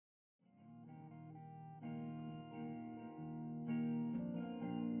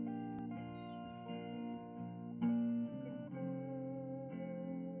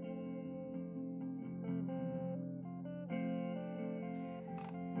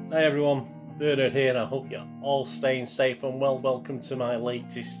Hi everyone, Bernard here and I hope you're all staying safe and well. Welcome to my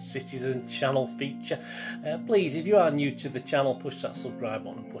latest Citizen channel feature. Please, if you are new to the channel, push that subscribe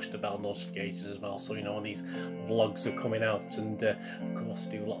button and push the bell notifications as well so you know when these vlogs are coming out, and of course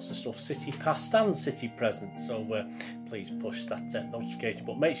do lots of stuff city past and city present, so please push that notification,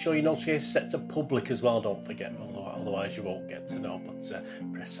 but make sure your notification is set to public as well, don't forget, otherwise you won't get to know. But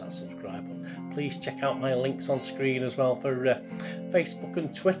press that subscribe button. Please check out my links on screen as well for Facebook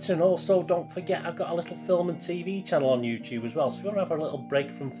and Twitter, and also don't forget I've got a little film and TV channel on YouTube as well, so if you want to have a little break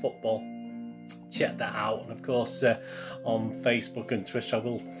from football, check that out. And of course on Facebook and Twitter I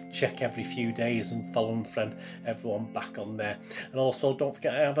will check every few days and follow and friend everyone back on there. And also don't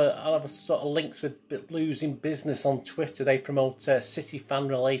forget I'll have a sort of links with Losing Business on Twitter. They promote city fan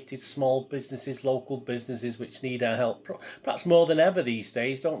related small businesses, local businesses which need our help perhaps more than ever these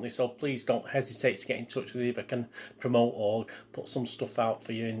days, don't they? So please don't hesitate to get in touch with me if I can promote or put some stuff out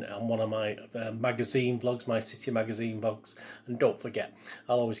for you on one of my magazine vlogs, my city magazine vlogs. And don't forget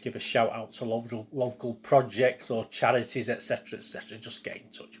I'll always give a shout out to local projects or charities, etc, etc. Just get in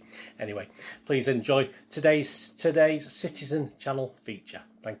touch. Anyway, please enjoy today's Citizen channel feature.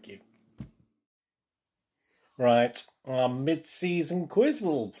 Thank you. Right, our mid-season quiz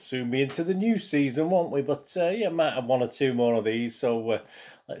will soon be into the new season, won't we? But yeah, might have one or two more of these, so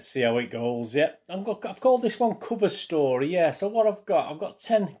let's see how it goes. Yeah, I've called this one Cover Story. Yeah, so what I've got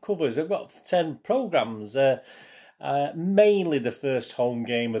 10 covers. I've got 10 programmes. Mainly the first home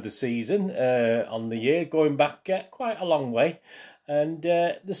game of the season on the year, going back quite a long way. And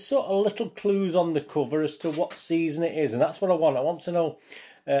there's sort of little clues on the cover as to what season it is, and that's what I want. I want to know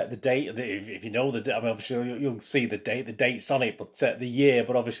the date, if you know the date. I mean, obviously you'll see the date's on it, but the year,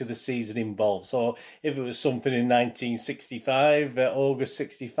 but obviously the season involved. So if it was something in 1965, August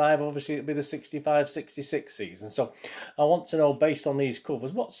 65, obviously it'd be the 65-66 season. So I want to know, based on these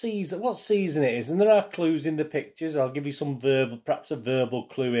covers, what season it is. And there are clues in the pictures. I'll give you some perhaps a verbal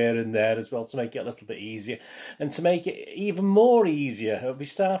clue here and there as well to make it a little bit easier. And to make it even more easier, we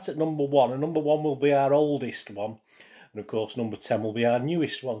start at number 1, and number 1 will be our oldest one. And of course number 10 will be our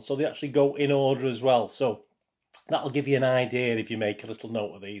newest one, so they actually go in order as well. So that'll give you an idea if you make a little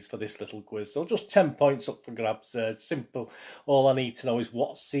note of these for this little quiz. So just 10 points up for grabs. Simple. All I need to know is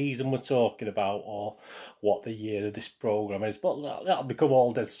what season we're talking about or what the year of this programme is. But that'll become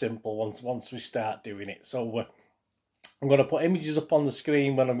all dead simple once we start doing it. So I'm going to put images up on the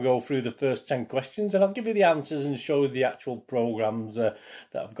screen when I go through the first 10 questions, and I'll give you the answers and show you the actual programmes that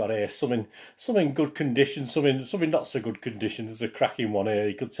I've got here. Some in good condition, some in not so good condition. There's a cracking one here.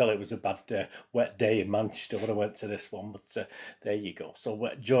 You could tell it was a bad wet day in Manchester when I went to this one, but there you go. So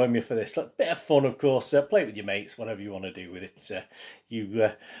join me for this. A bit of fun, of course. Play it with your mates, whatever you want to do with it.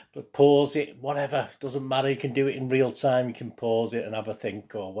 You pause it, whatever, doesn't matter. You can do it in real time. You can pause it and have a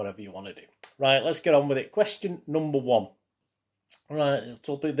think or whatever you want to do. Right, let's get on with it. Question number 1. Right,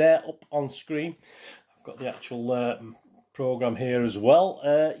 it'll be there up on screen. I've got the actual programme here as well.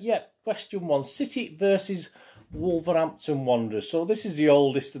 Yeah, question 1. City versus Wolverhampton Wanderers. So this is the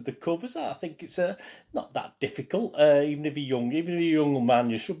oldest of the covers. I think it's not that difficult. Even if you're a young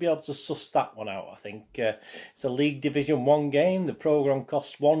man, you should be able to suss that one out. I think it's a League Division 1 game. The programme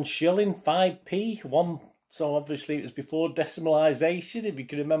costs 1 shilling, 5p, 1. So obviously it was before decimalisation, if you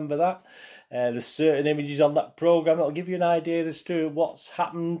can remember that. There's certain images on that programme that'll give you an idea as to what's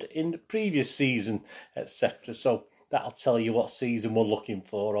happened in the previous season, etc. So that'll tell you what season we're looking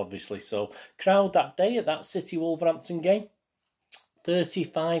for, obviously. So crowd that day at that City Wolverhampton game,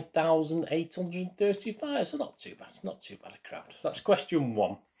 35,835. So not too bad a crowd. That's question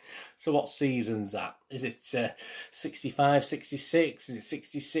 1. So what season's that? Is it 65, 66? Is it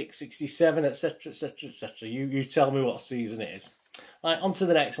 66, 67, etc, etc, etc? You tell me what season it is. Right, on to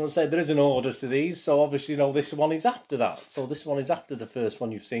the next one. Say there is an order to these, so obviously you know this one is after that. So this one is after the first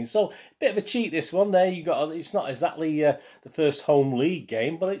one you've seen. So bit of a cheat, this one. There you got. It's not exactly the first home league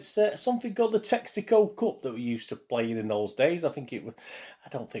game, but it's something called the Texaco Cup that we used to play in those days. I think it was. I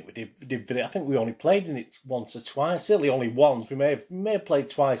don't think we did. I think we only played in it once or twice. Certainly only once. We may have played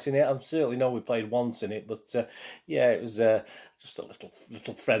twice in it. I certainly know we played once in it. But yeah, it was just a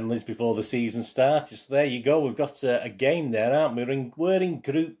little friendlies before the season started. So there you go. We've got a game there, aren't we? We're in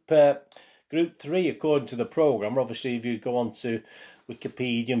group 3 according to the programme. Obviously, if you go on to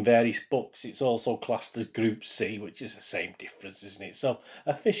Wikipedia and various books, it's also classed as Group C, which is the same difference, isn't it? So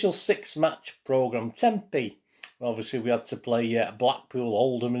official 6-match programme, 10p. Obviously, we had to play Blackpool,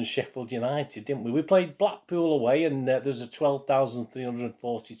 Oldham and Sheffield United, didn't we? We played Blackpool away, and there's a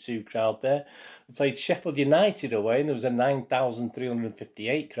 12,342 crowd there. We played Sheffield United away, and there was a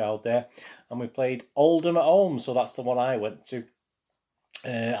 9,358 crowd there. And we played Oldham at home, so that's the one I went to.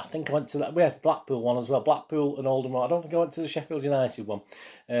 I think I went to that. We had Blackpool one as well. Blackpool and Oldham. I don't think I went to the Sheffield United one.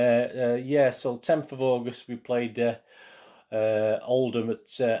 Yeah, so 10th of August we played Oldham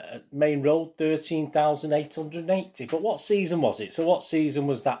at Main Road, 13,880. But what season was it? So what season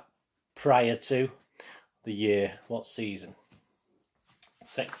was that prior to the year? What season?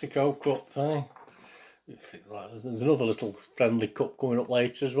 Sexico Cup, eh? There's another little friendly cup coming up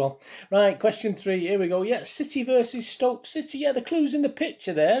later as well. Right, question 3, here we go. Yeah, City versus Stoke City. Yeah, the clue's in the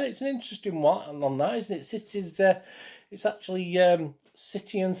picture there. It's an interesting one on that, isn't it? City's, it's actually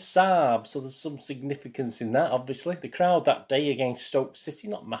City and Saab, so there's some significance in that, obviously. The crowd that day against Stoke City,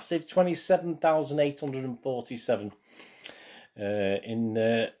 not massive, 27,847.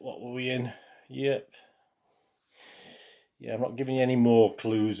 What were we in? Yep. Yeah, I'm not giving you any more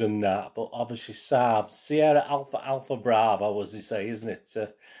clues than that, but obviously Saab, Sierra Alpha Alpha Bravo, as they say, isn't it?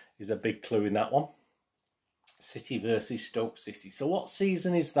 Is a big clue in that one. City versus Stoke City. So what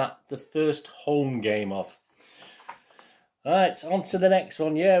season is that the first home game of? Right, on to the next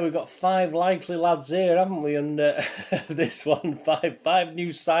one. Yeah, we've got 5 likely lads here, haven't we? And this one, five new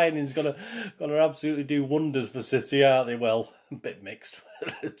signings, gonna absolutely do wonders for City, aren't they? Well, a bit mixed,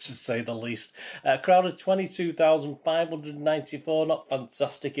 to say the least. A crowd of 22,594, not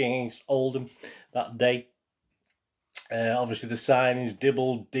fantastic against Oldham that day. Obviously the signings,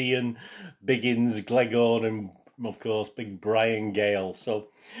 Dibble, Dean, Biggins, Gleghorn, and of course big Brian Gale. So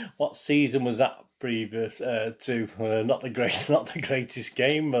what season was that previous to? Not the greatest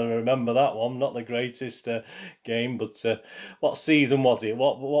game. I remember that one, not the greatest game, but what season was it?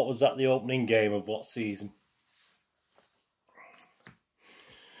 What was that, the opening game of what season?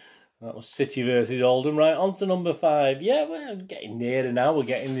 That was City versus Oldham. Right, on to number 5. Yeah, we're getting nearer now. We're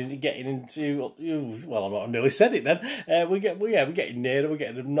getting into. Well, I nearly said it then. We're getting nearer. We're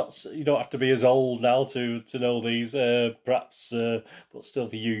getting not. You don't have to be as old now to know these. Perhaps, but still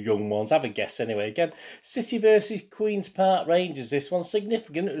for you young ones, have a guess anyway. Again, City versus Queens Park Rangers. This one's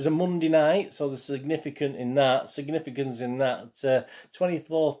significant. It was a Monday night, so there's significance in that.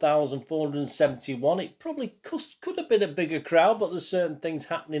 24,471. It probably could have been a bigger crowd, but there's certain things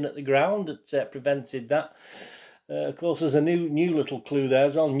happening at the ground that prevented that. Of course, there's a new little clue there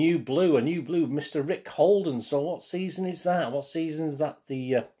as well. A new blue, Mr. Rick Holden. So what season is that? What season is that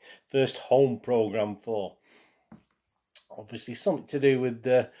the first home programme for? Obviously something to do with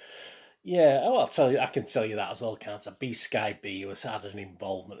yeah, I can tell you that as well, can't I? B Sky B was had an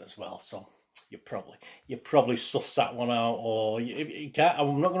involvement as well, so you probably suss that one out, or you can't.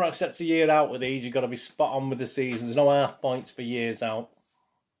 I'm not going to accept a year out with these. You've got to be spot on with the season. There's no half points for years out.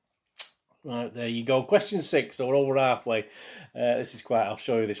 Right, there you go. Question 6, so we're over halfway. This is quite, I'll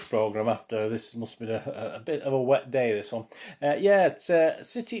show you this programme after. This must have been a bit of a wet day, this one. Yeah, it's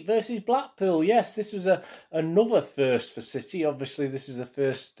City versus Blackpool. Yes, this was another first for City. Obviously, this is the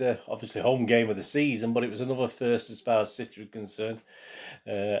first, obviously, home game of the season, but it was another first as far as City was concerned.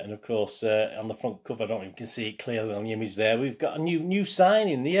 And of course, on the front cover, I don't know if you can see it clearly on the image there, we've got a new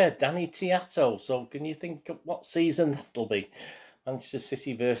signing, yeah, Danny Tiato. So can you think of what season that'll be? Manchester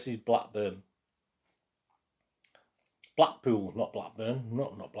City versus Blackburn. Blackpool, not Blackburn.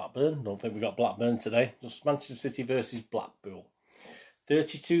 Not Blackburn. Don't think we got Blackburn today. Just Manchester City versus Blackpool.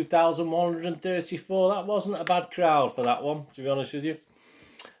 32,134. That wasn't a bad crowd for that one, to be honest with you.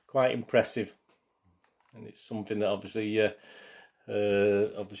 Quite impressive. And it's something that obviously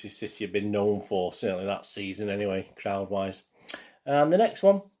City have been known for, certainly that season anyway, crowd-wise. And the next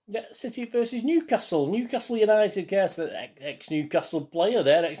one, yeah, City versus Newcastle. Newcastle United, yes, the ex-Newcastle player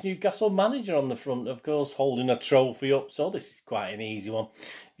there, ex-Newcastle manager on the front, of course, holding a trophy up. So this is quite an easy one.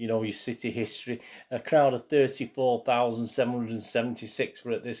 You know, your City history. A crowd of 34,776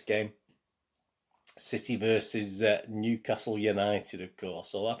 were at this game. City versus Newcastle United, of course.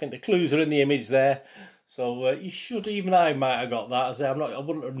 So I think the clues are in the image there. So you should, even I might have got that. As I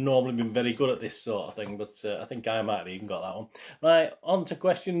wouldn't have normally been very good at this sort of thing, but I think I might have even got that one. Right, on to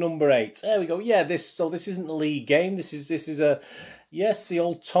question number 8. There we go. Yeah, this isn't a league game. This is a, yes, the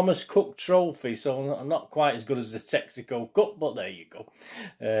old Thomas Cook Trophy. So not quite as good as the Texaco Cup, but there you go.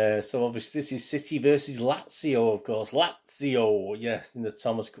 So obviously this is City versus Lazio, of course. Lazio, yes, in the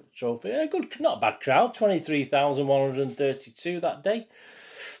Thomas Cook Trophy. Yeah, good, not a bad crowd. 23,132 that day.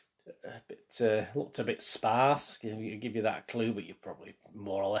 Looked a bit sparse. Give you that clue, but you probably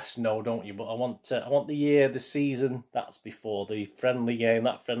more or less know, don't you? But I want the year, the season. That's before the friendly game.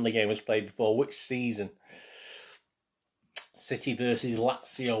 That friendly game was played before which season? City versus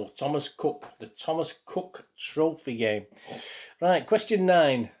Lazio. Thomas Cook, the Thomas Cook Trophy game. Right, question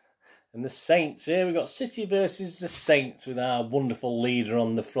 9. And the Saints. Here we got City versus the Saints with our wonderful leader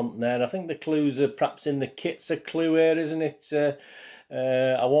on the front there. I think the clues are perhaps in the kit's a clue here, isn't it?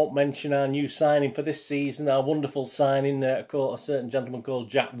 I won't mention our new signing for this season, our wonderful signing, a certain gentleman called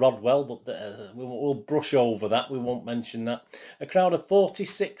Jack Rodwell, but we'll brush over that. We won't mention that. A crowd of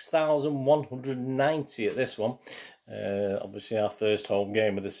 46,190 at this one. Obviously our first home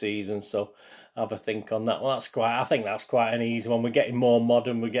game of the season, so have a think on that. Well, I think that's quite an easy one. We're getting more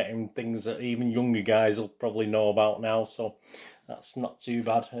modern. We're getting things that even younger guys will probably know about now, so that's not too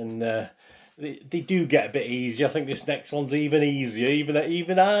bad. And they do get a bit easier. I think this next one's even easier. Even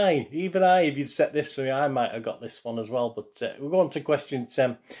I, if you'd set this for me, I might have got this one as well. But we'll go on to question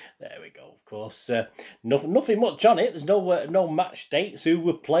 10. There we go. Of course, nothing much on it. There's no match dates, who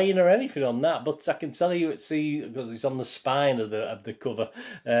we're playing or anything on that. But I can tell you, because it's on the spine of the cover.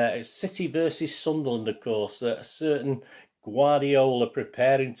 It's City versus Sunderland, of course. A certain Guardiola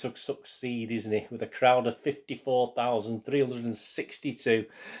preparing to succeed, isn't he? With a crowd of 54,362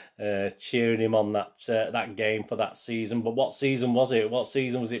 cheering him on that game for that season. But what season was it? What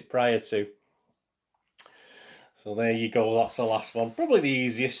season was it prior to? So there you go. That's the last one. Probably the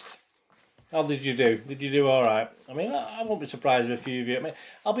easiest. How did you do? Did you do all right? I mean, I won't be surprised if a few of you. I mean,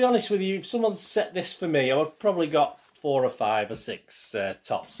 I'll be honest with you. If someone set this for me, I would probably got 4 or 5 or 6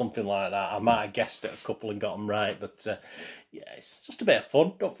 tops, something like that. I might have guessed at a couple and got them right, but yeah, it's just a bit of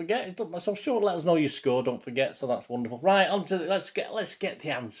fun. Don't forget. So sure, let us know your score. Don't forget. So that's wonderful. Right, on to let's get the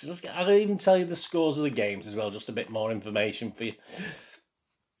answers. I'll even tell you the scores of the games as well. Just a bit more information for you.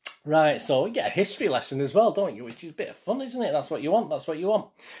 Right, so we get a history lesson as well, don't you? Which is a bit of fun, isn't it? That's what you want. That's what you want.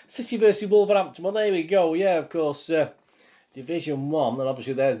 City versus Wolverhampton. Well, there we go. Yeah, of course. Division 1, and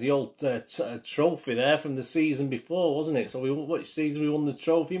obviously there's the old trophy there from the season before, wasn't it? So which season we won the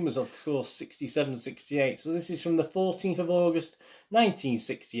trophy in was, of course, 67-68. So this is from the 14th of August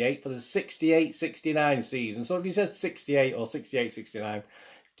 1968 for the 68-69 season. So if you said 68 or 68-69,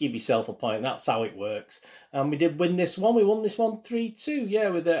 give yourself a point. That's how it works. And we did win this one. We won this one 3-2, yeah,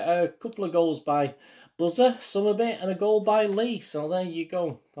 with a couple of goals by Buzzer, Somerby, and a goal by Lee. So there you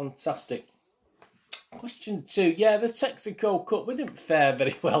go. Fantastic. Question 2, yeah, the Texaco Cup. We didn't fare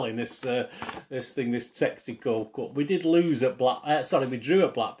very well in this Texaco Cup. We did lose at we drew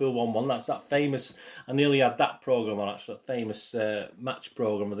at Blackpool 1-1. That's that famous. I nearly had that programme on, actually, that famous match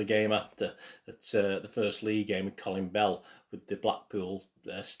programme of the game after the first league game with Colin Bell with the Blackpool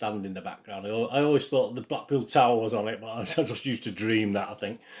stand in the background. I always thought the Blackpool Tower was on it, but I just used to dream that, I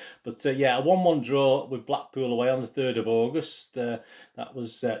think. But yeah, a 1-1 draw with Blackpool away on the 3rd of August. That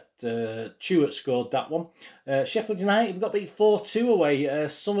was Chewett scored that one. Sheffield United, we got beat 4-2 away.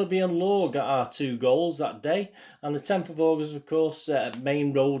 Somerby and Law got our 2 goals that day. And the 10th of August, of course, at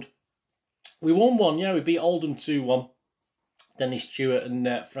Main Road, we won 1. Yeah, we beat Oldham 2-1. Dennis Stewart and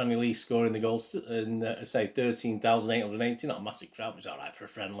Franny Lee scoring the goals, and say 13,880, not a massive crowd, which was alright for a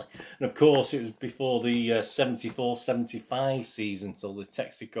friendly. And of course, it was before the 74-75 season, so the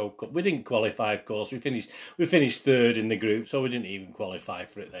Texaco Cup. We didn't qualify, of course. We finished 3rd in the group, so we didn't even qualify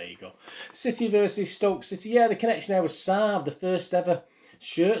for it. There you go. City versus Stoke City. Yeah, the connection there was Saab, the first ever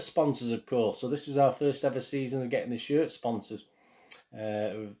shirt sponsors, of course. So this was our first ever season of getting the shirt sponsors.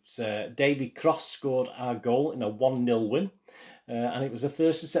 David Cross scored our goal in a 1-0 win. And it was the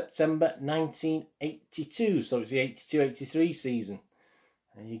 1st of September 1982, so it's the 82-83 season.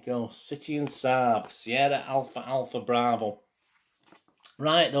 There you go, City and Saab, Sierra Alpha Bravo.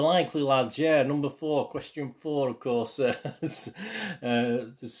 Right, the likely lads, yeah, number 4, question 4, of course, the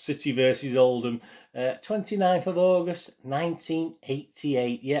City versus Oldham, 29th of August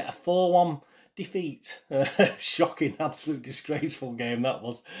 1988, yeah, a 4-1 defeat. Shocking, absolute disgraceful game that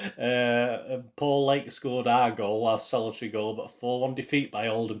was. Paul Lake scored our goal, our solitary goal, but a 4-1 defeat by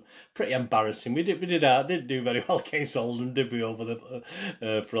Oldham. Pretty embarrassing. We didn't do very well against Oldham, did we, over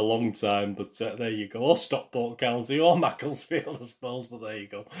for a long time? But there you go. Or Stockport County, or Macclesfield, I suppose. But there you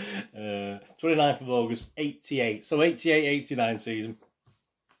go. 29th of August, 88. So 88-89 season.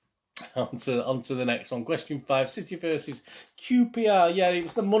 On to the next one. Question 5. City versus QPR. Yeah, it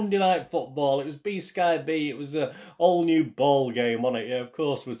was the Monday night football. It was B Sky B. It was a all new ball game, wasn't it? Yeah, of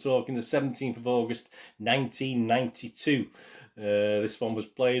course, we're talking the 17th of August, 1992. This one was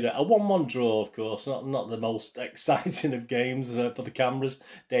played at a 1-1 draw, of course. Not the most exciting of games for the cameras.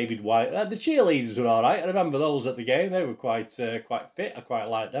 David White. The cheerleaders were all right. I remember those at the game. They were quite fit. I quite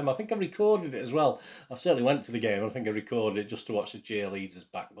liked them. I think I recorded it as well. I certainly went to the game. I think I recorded it just to watch the cheerleaders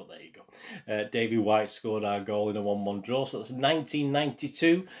back. But there you go. David White scored our goal in a 1-1 draw. So that's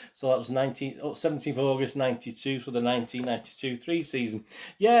 1992. So that was 17th of August 92 for the 1992-3 season.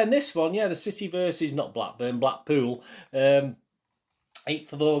 Yeah, and this one, yeah, the City versus, not Blackburn, Blackpool.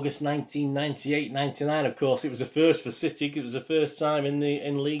 8th of August 1998-99. Of course, it was a first for City. It was the first time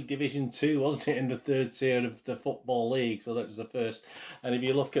in League Division 2, wasn't it, in the third tier of the Football League? So that was the first. And if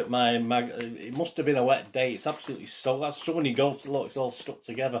you look at my it must have been a wet day. It's absolutely soaked. That's true when you go to look. It's all stuck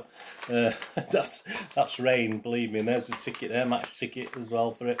together. That's rain. Believe me. And there's a ticket there, match ticket as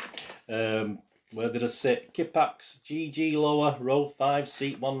well for it. Where did I sit? Kipax, GG lower, row 5,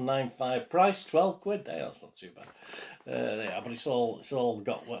 seat 195, price 12 quid. There, that's not too bad. Yeah, but it's all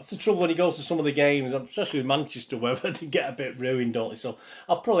got. Well, that's the trouble when you go to some of the games, especially with Manchester weather, they get a bit ruined, don't they? So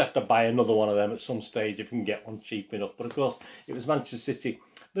I'll probably have to buy another one of them at some stage if I can get one cheap enough. But of course, it was Manchester City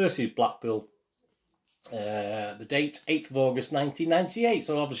versus Blackpool. The date 8th of August 1998.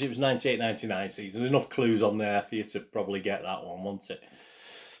 So obviously it was 98-99 season. Enough clues on there for you to probably get that one, wasn't it?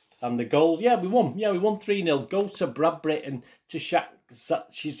 And the goals, yeah, we won. Yeah, we won 3-0. Goal to Bradbury and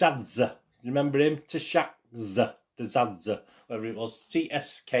Tshadzha. Remember him? Tshadzha. Whatever it was.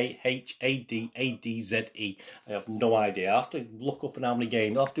 Tshkhadadze. I have no idea. I have to look up how many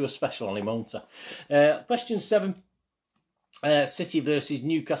games. I'll have to do a special on him, won't I? Question 7. City versus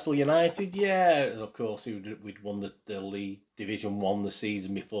Newcastle United. Yeah, of course, we'd won the League Division 1 the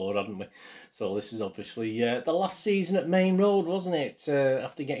season before, hadn't we? So this is obviously the last season at Main Road, wasn't it?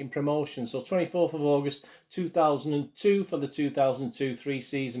 After getting promotion. So 24th of August 2002 for the 2002-03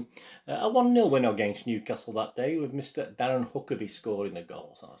 season. A 1-0 win against Newcastle that day with Mr. Darren Huckabee scoring the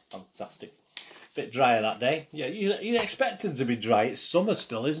goal. So that's fantastic. Bit drier that day. Yeah, you're expecting to be dry. It's summer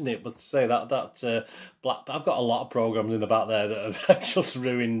still, isn't it? But to say that black, I've got a lot of programmes in the back there that have just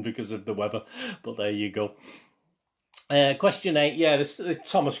ruined because of the weather. But there you go. Question 8. Yeah, the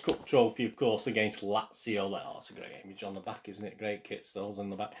Thomas Cup Trophy, of course, against Lazio. Oh, that's a great image on the back, isn't it? Great kits, those on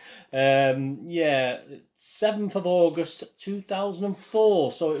the back. Yeah, 7th of August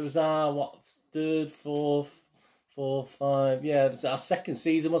 2004. So it was our, 3rd, 4th, 4, 5, yeah, it was our second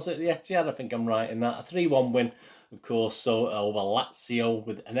season, was it? The Etihad, I think I'm right in that. A 3-1 win, of course, so over Lazio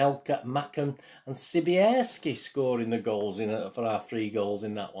with Anelka, Makan and Sibierski scoring the goals for our 3 goals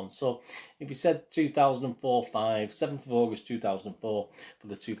in that one. So if you said 2004-5, 7th of August 2004 for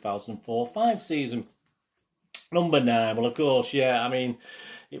the 2004-5 season. Number 9, well, of course, yeah, I mean,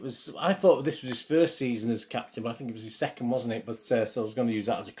 I thought this was his first season as captain, but I think it was his second, wasn't it? But so I was going to use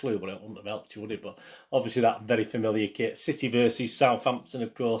that as a clue, but it wouldn't have helped you, would it? But obviously that very familiar kit. City versus Southampton,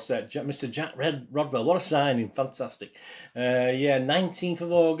 of course. Mr. Jack Rodwell, what a signing, fantastic. Yeah, 19th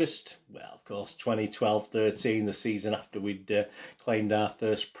of August, well, of course, 2012-13, the season after we'd claimed our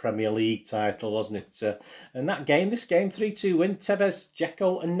first Premier League title, wasn't it? And this game, 3-2 win. Tevez,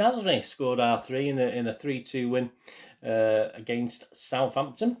 Dzeko and Nasri scored our 3 in a 3-2 win. Against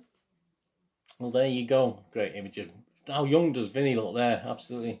Southampton. Well, there you go. Great image of how young does Vinny look there?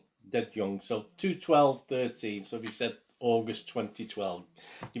 Absolutely dead young. So 2-12-13. So if you said August 2012,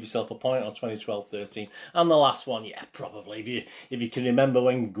 give yourself a point on 2012-13. And the last one, yeah, probably. If you can remember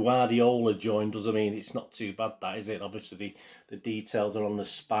when Guardiola joined us, I mean, it's not too bad, that is it. Obviously, the details are on the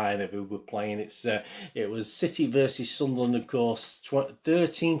spine of who we're playing. It was City versus Sunderland, of course,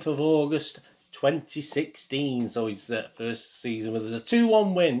 13th of August. 2016, so his first season with us. A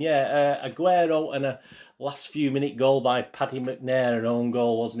 2-1 win, yeah. Aguero and a last few minute goal by Paddy McNair, an own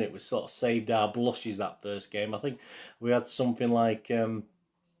goal, wasn't it? We sort of saved our blushes that first game. I think we had something like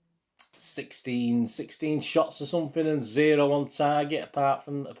 16 shots or something and 0 on target apart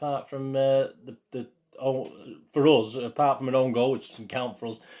from for us, apart from an own goal, which doesn't count for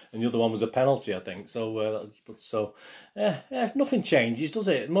us, and the other one was a penalty, I think. So, nothing changes, does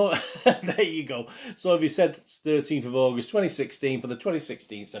it? There you go. So, if you said it's 13th of August 2016 for the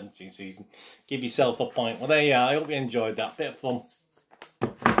 2016-17 season, give yourself a point. Well, there you are. I hope you enjoyed that. Bit of fun.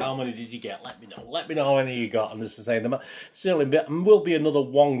 How many did you get? Let me know. Let me know how many you got. And as I say, there certainly will be another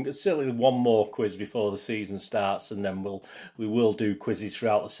one, certainly one more quiz before the season starts, and then we will do quizzes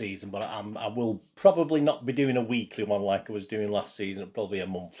throughout the season. But I will probably not be doing a weekly one like I was doing last season. It'll probably be a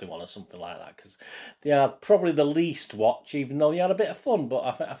monthly one or something like that, because they are probably the least watch, even though you had a bit of fun.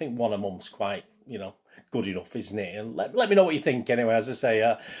 But I think one a month's quite, good enough, isn't it? And let me know what you think anyway. As I say,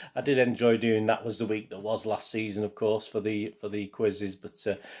 I did enjoy doing that. Was the week that was last season, of course, for the quizzes. But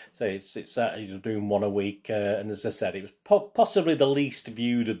it's doing one a week, and as I said, it was possibly the least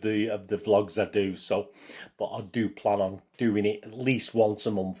viewed of the vlogs I do. So, but I do plan on doing it at least once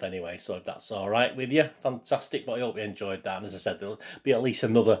a month anyway, so if that's all right with you, fantastic. But I hope you enjoyed that, and as I said, there'll be at least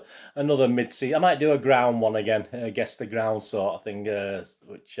another mid-season. I might do a ground one again, guess the ground sort of thing,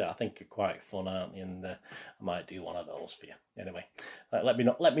 which I think are quite fun, aren't they? And I might do one of those for you. Anyway, let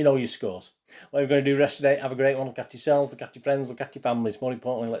me know your scores. What we're going to do the rest of the day, have a great one. Look after yourselves, look after your friends, look after your families. More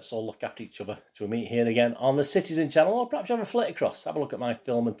importantly, let's all look after each other. So we meet here again on the Citizen channel, or perhaps have a flit across. Have a look at my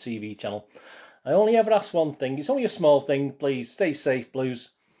film and TV channel. I only ever ask one thing. It's only a small thing. Please stay safe,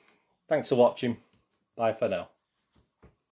 Blues. Thanks for watching. Bye for now.